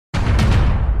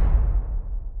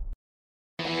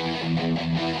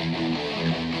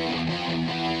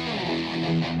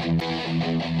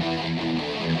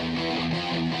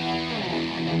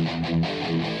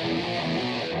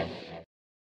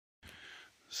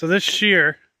So this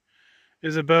shear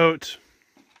is about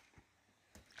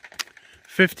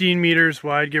 15 meters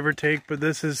wide, give or take, but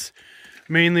this is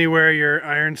mainly where your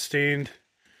iron stained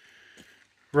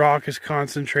rock is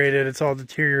concentrated. It's all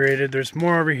deteriorated. There's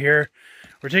more over here.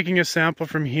 We're taking a sample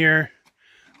from here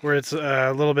where it's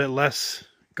a little bit less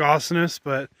gossiness,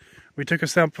 but we took a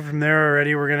sample from there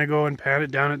already. We're going to go and pat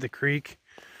it down at the creek,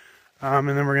 and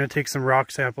then we're going to take some rock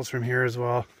samples from here as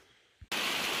well.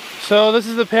 So this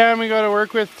is the pan we got to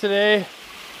work with today,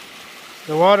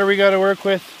 the water we got to work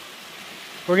with.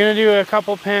 We're going to do a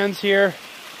couple pans here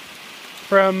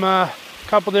from a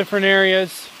couple different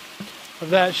areas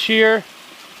of that shear.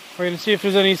 We're going to see if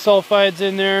there's any sulfides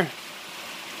in there,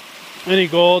 any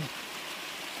gold.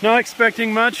 Not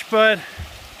expecting much, but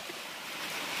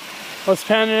let's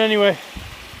pan it anyway.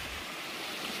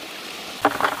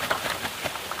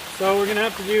 So we're going to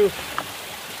have to do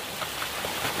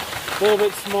a little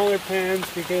bit smaller pans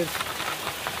because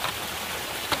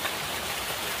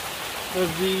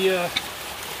of the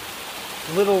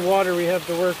little water we have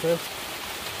to work with.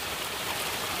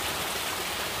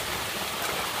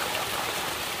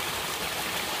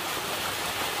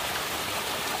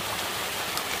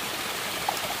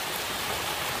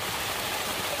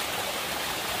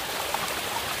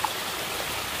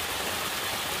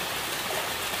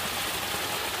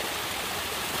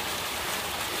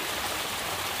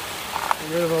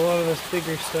 Get rid of a lot of this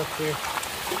bigger stuff here.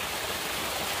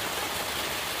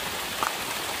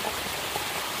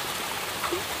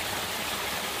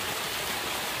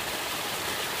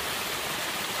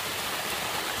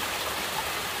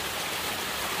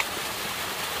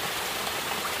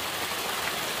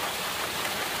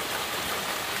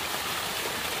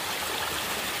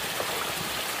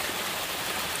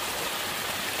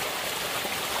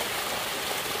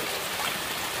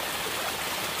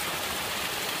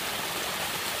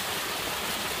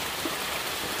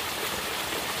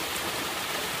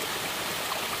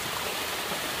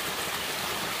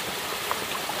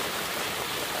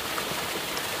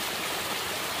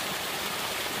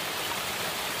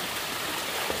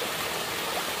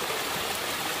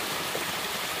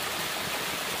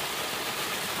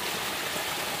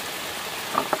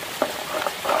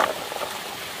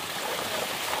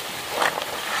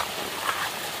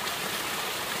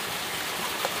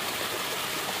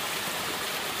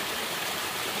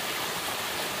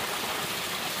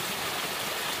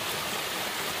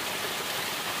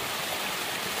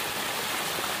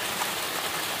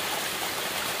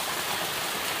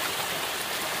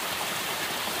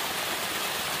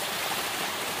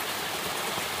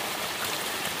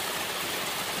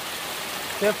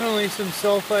 Definitely some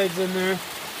sulfides in there.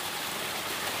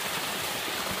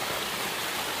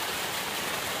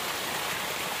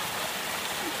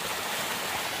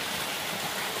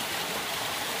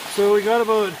 So we got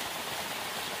about a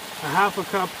half a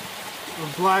cup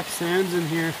of black sands in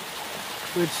here,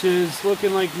 which is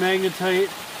looking like magnetite.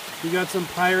 We got some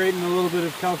pyrite and a little bit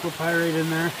of chalcopyrite in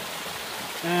there.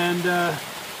 And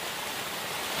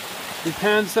we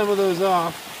panned some of those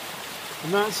off.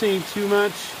 I'm not seeing too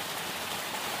much.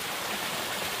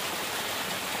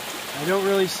 I don't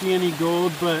really see any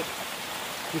gold, but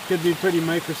it could be pretty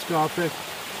microscopic.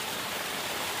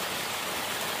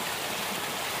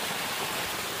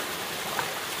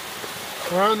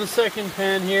 We're on the second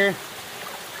pan here.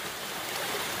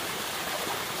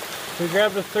 We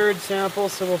grabbed a third sample,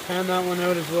 so we'll pan that one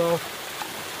out as well.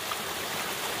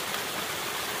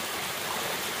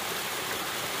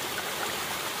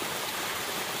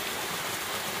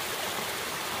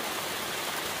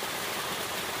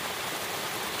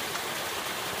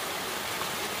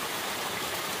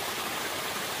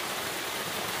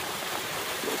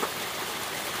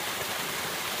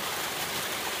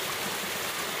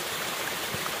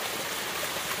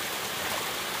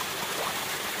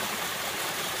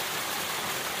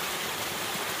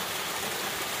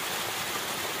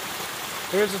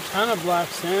 There's a ton of black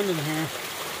sand in here.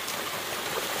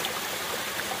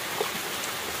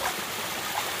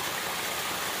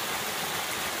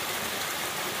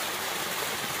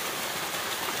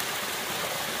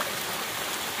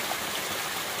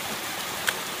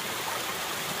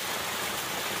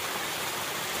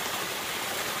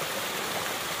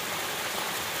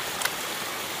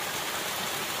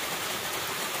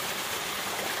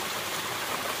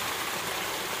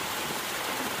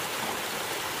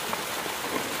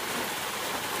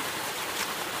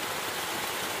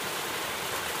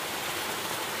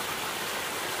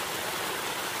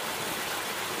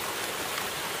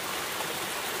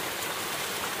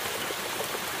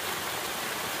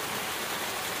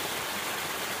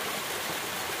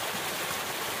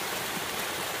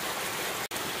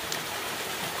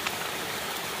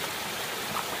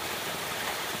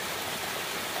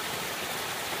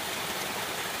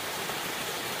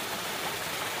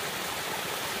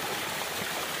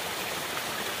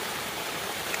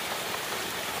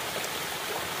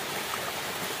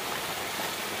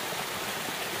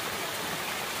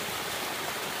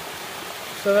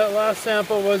 So that last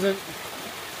sample wasn't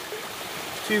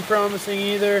too promising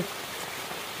either.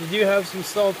 We do have some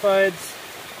sulfides,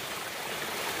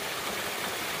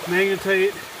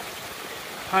 magnetite,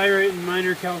 pyrite, and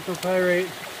minor chalcopyrite.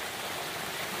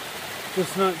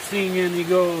 Just not seeing any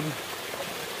gold.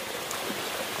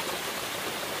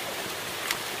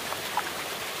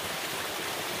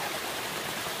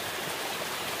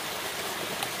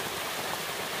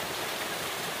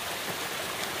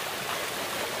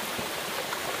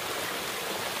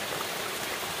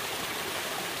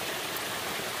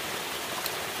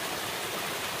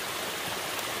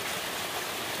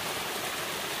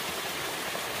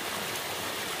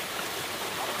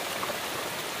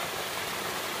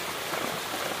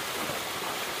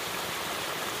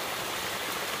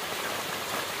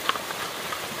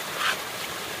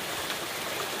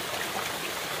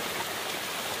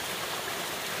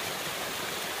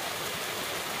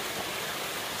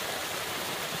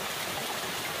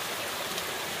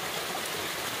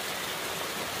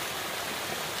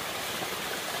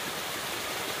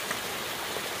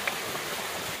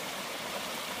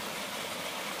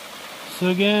 So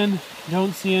again,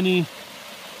 don't see any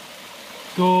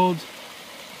gold.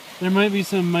 There might be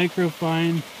some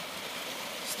microfine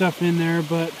stuff in there,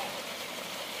 but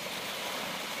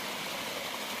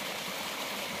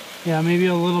yeah, maybe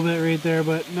a little bit right there,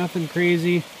 but nothing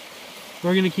crazy.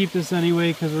 We're gonna keep this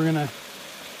anyway because we're gonna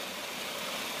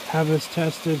have this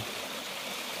tested.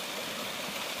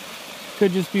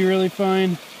 Could just be really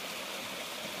fine.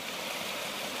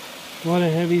 A lot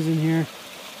of heavies in here.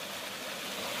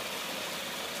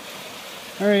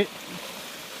 Alright.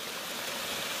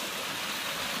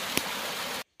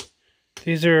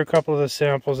 These are a couple of the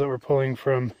samples that we're pulling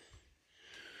from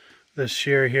this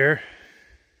shear here.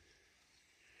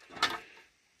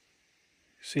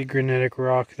 See granitic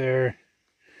rock there.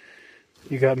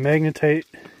 You got magnetite,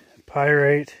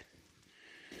 pyrite,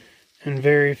 and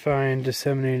very fine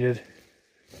disseminated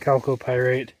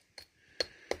chalcopyrite.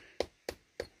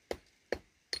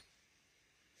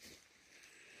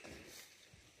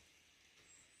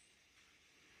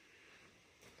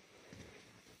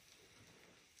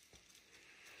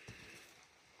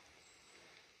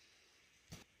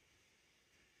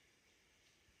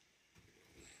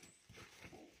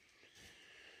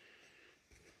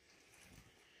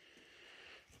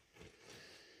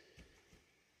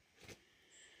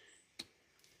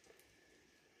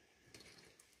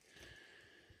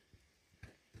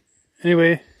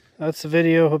 Anyway, that's the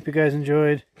video. Hope you guys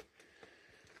enjoyed.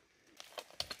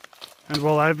 And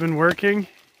while I've been working,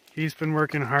 he's been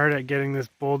working hard at getting this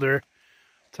boulder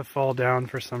to fall down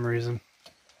for some reason.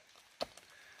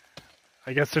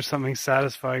 I guess there's something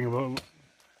satisfying about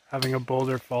having a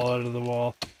boulder fall out of the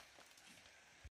wall.